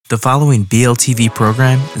The following BLTV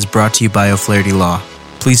program is brought to you by O'Flaherty Law.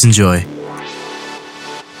 Please enjoy.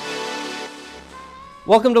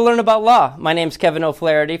 Welcome to Learn About Law. My name is Kevin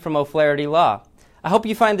O'Flaherty from O'Flaherty Law. I hope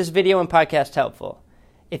you find this video and podcast helpful.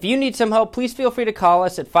 If you need some help, please feel free to call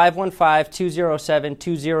us at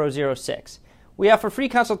 515-207-2006. We offer free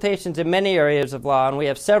consultations in many areas of law, and we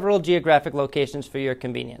have several geographic locations for your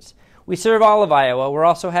convenience. We serve all of Iowa. We're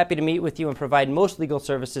also happy to meet with you and provide most legal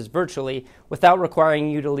services virtually without requiring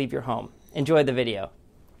you to leave your home. Enjoy the video.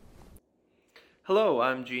 Hello,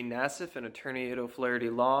 I'm Gene Nassif, an attorney at O'Flaherty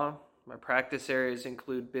Law. My practice areas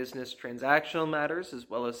include business transactional matters as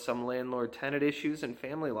well as some landlord-tenant issues and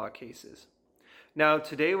family law cases. Now,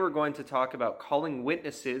 today we're going to talk about calling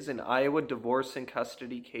witnesses in Iowa divorce and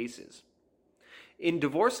custody cases. In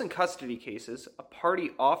divorce and custody cases, a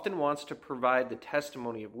party often wants to provide the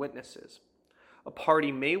testimony of witnesses. A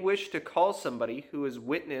party may wish to call somebody who has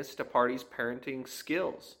witnessed a party's parenting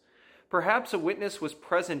skills. Perhaps a witness was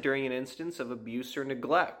present during an instance of abuse or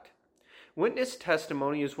neglect. Witness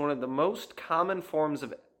testimony is one of the most common forms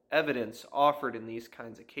of evidence offered in these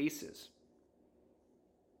kinds of cases.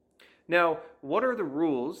 Now, what are the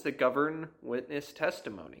rules that govern witness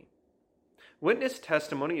testimony? Witness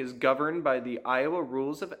testimony is governed by the Iowa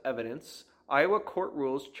Rules of Evidence, Iowa Court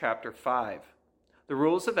Rules, Chapter 5. The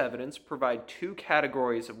Rules of Evidence provide two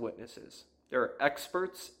categories of witnesses. There are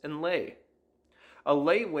experts and lay. A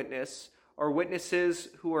lay witness are witnesses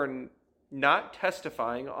who are not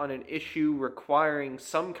testifying on an issue requiring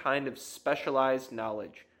some kind of specialized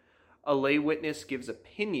knowledge. A lay witness gives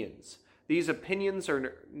opinions. These opinions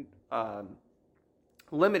are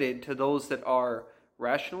limited to those that are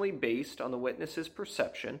rationally based on the witness's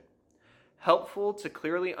perception, helpful to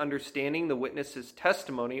clearly understanding the witness's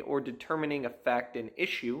testimony or determining a fact and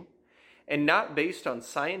issue, and not based on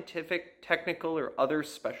scientific, technical, or other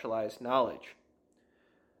specialized knowledge.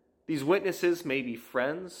 These witnesses may be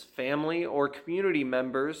friends, family, or community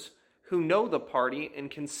members who know the party and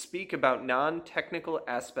can speak about non-technical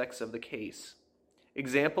aspects of the case.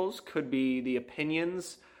 Examples could be the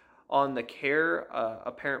opinions on the care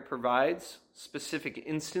a parent provides, specific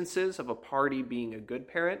instances of a party being a good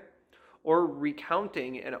parent, or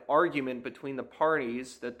recounting an argument between the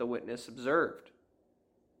parties that the witness observed.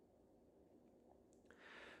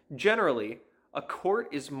 Generally, a court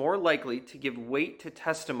is more likely to give weight to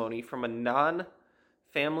testimony from a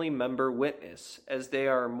non-family member witness, as they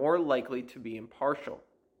are more likely to be impartial.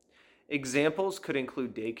 Examples could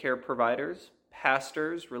include daycare providers,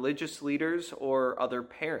 pastors, religious leaders, or other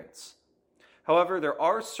parents. However, there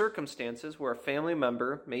are circumstances where a family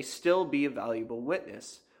member may still be a valuable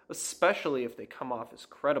witness, especially if they come off as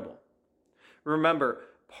credible. Remember,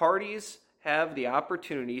 parties have the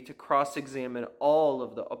opportunity to cross-examine all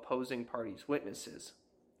of the opposing parties' witnesses.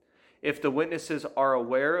 If the witnesses are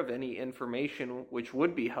aware of any information which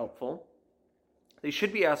would be helpful, they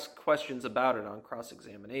should be asked questions about it on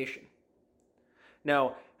cross-examination.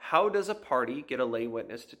 Now, how does a party get a lay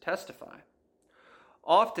witness to testify?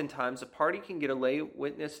 Oftentimes, a party can get a lay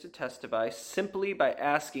witness to testify simply by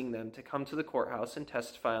asking them to come to the courthouse and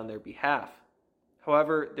testify on their behalf.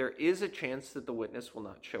 However, there is a chance that the witness will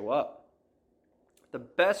not show up. The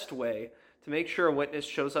best way to make sure a witness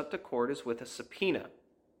shows up to court is with a subpoena.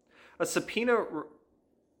 A subpoena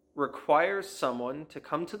requires someone to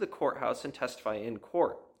come to the courthouse and testify in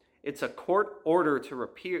court. It's a court order to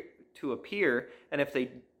appear, and if they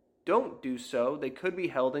don't do so, they could be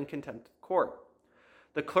held in contempt of court.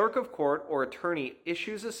 The clerk of court or attorney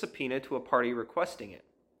issues a subpoena to a party requesting it.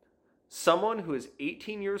 Someone who is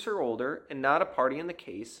 18 years or older and not a party in the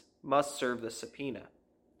case must serve the subpoena.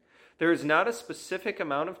 There is not a specific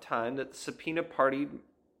amount of time that the subpoena party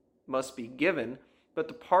must be given, but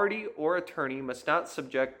the party or attorney must not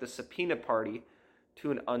subject the subpoena party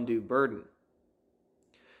to an undue burden.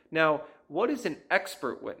 Now, what is an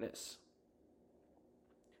expert witness?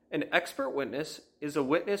 An expert witness is a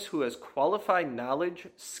witness who has qualified knowledge,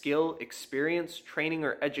 skill, experience, training,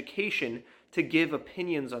 or education to give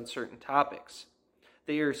opinions on certain topics.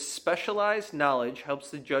 Their specialized knowledge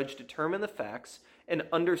helps the judge determine the facts and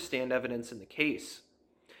understand evidence in the case.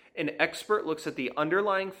 An expert looks at the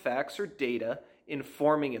underlying facts or data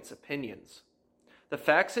informing its opinions. The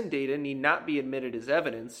facts and data need not be admitted as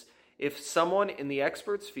evidence if someone in the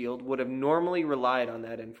expert's field would have normally relied on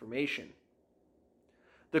that information.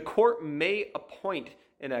 The court may appoint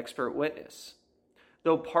an expert witness.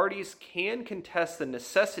 Though parties can contest the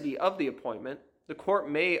necessity of the appointment, the court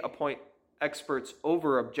may appoint experts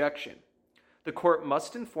over objection. The court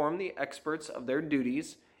must inform the experts of their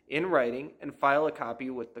duties in writing and file a copy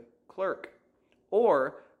with the clerk.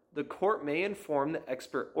 Or the court may inform the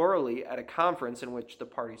expert orally at a conference in which the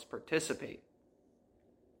parties participate.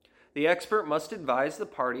 The expert must advise the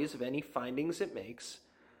parties of any findings it makes,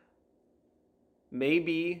 may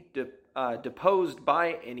be deposed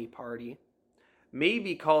by any party, may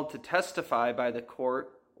be called to testify by the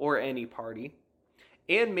court or any party,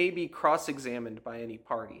 and may be cross-examined by any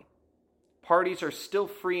party. Parties are still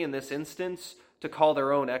free in this instance to call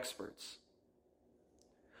their own experts.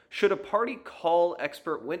 Should a party call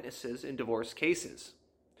expert witnesses in divorce cases?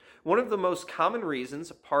 One of the most common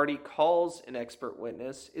reasons a party calls an expert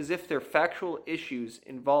witness is if there are factual issues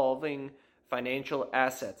involving financial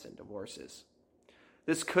assets in divorces.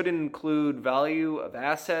 This could include value of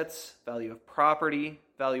assets, value of property,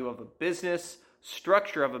 value of a business,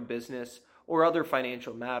 structure of a business, or other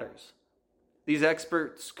financial matters. These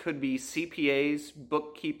experts could be CPAs,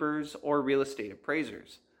 bookkeepers, or real estate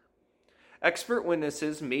appraisers. Expert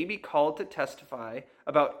witnesses may be called to testify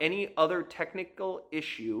about any other technical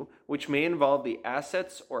issue which may involve the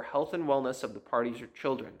assets or health and wellness of the parties or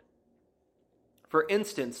children. For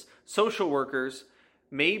instance, social workers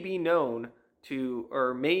may be known to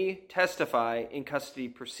or may testify in custody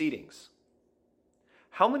proceedings.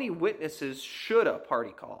 How many witnesses should a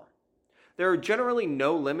party call? There are generally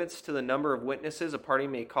no limits to the number of witnesses a party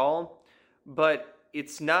may call, but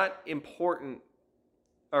it's not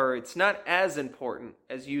as important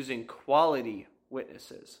as using quality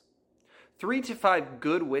witnesses. 3 to 5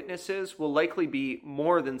 good witnesses will likely be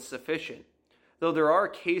more than sufficient, though there are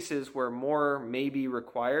cases where more may be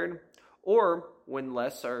required, or when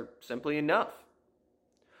less are simply enough.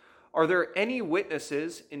 Are there any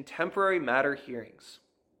witnesses in temporary matter hearings?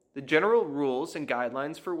 The general rules and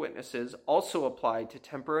guidelines for witnesses also apply to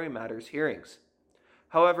temporary matters hearings.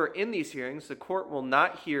 However, in these hearings, the court will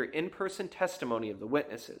not hear in-person testimony of the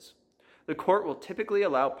witnesses. The court will typically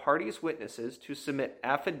allow parties' witnesses to submit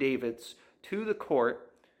affidavits to the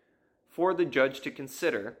court for the judge to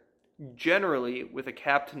consider, generally with a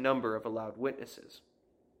capped number of allowed witnesses.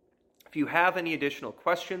 If you have any additional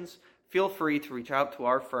questions, feel free to reach out to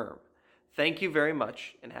our firm. Thank you very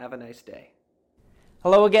much, and have a nice day.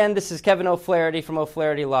 Hello again, this is Kevin O'Flaherty from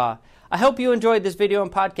O'Flaherty Law. I hope you enjoyed this video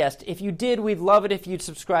and podcast. If you did, we'd love it if you'd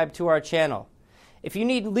subscribe to our channel. If you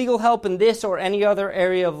need legal help in this or any other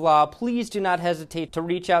area of law, please do not hesitate to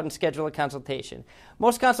reach out and schedule a consultation.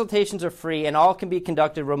 Most consultations are free and all can be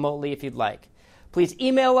conducted remotely if you'd like. Please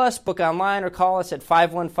email us, book online, or call us at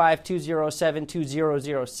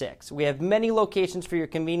 515-207-2006. We have many locations for your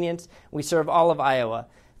convenience. We serve all of Iowa.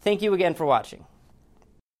 Thank you again for watching.